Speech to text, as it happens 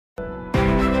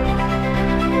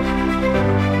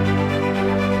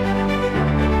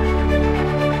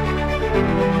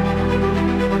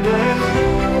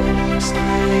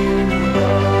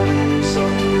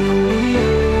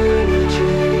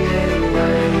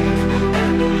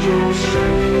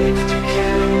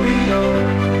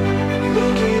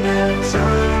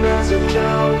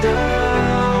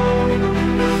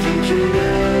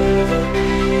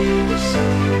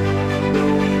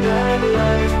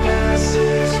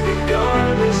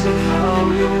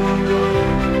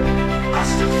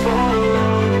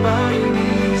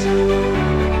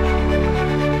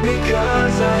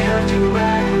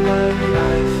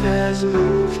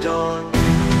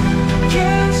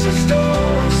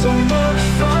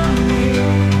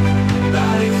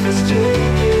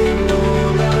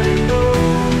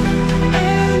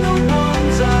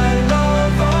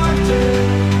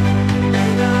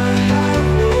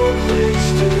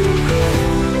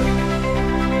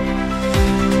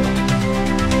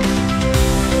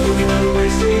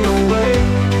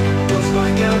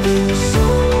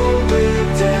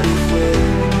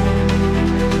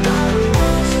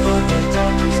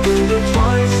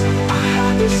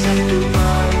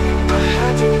goodbye. I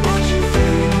had to watch you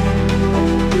fade,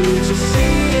 only to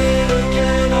see it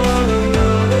again on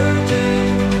another day.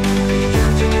 The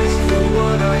emptiness for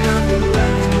what I have been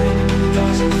left with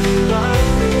doesn't feel like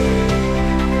me,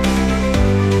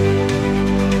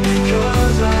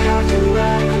 because I have to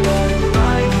act like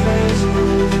life has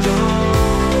moved on.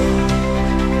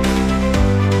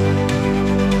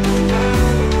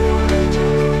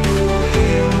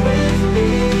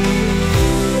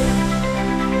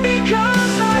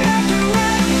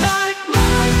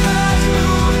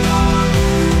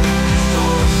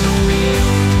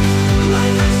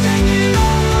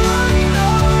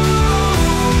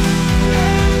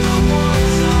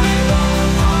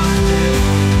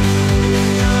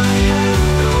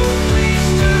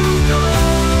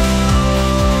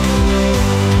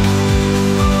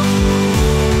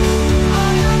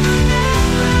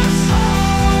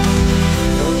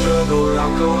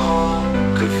 Alcohol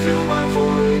could fill my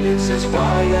void. It's as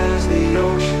wide as the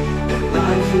ocean, and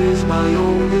life is my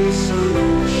only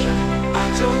solution. I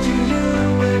talk to you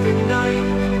every night,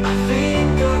 I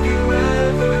think of you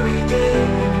every day.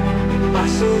 My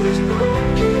soul is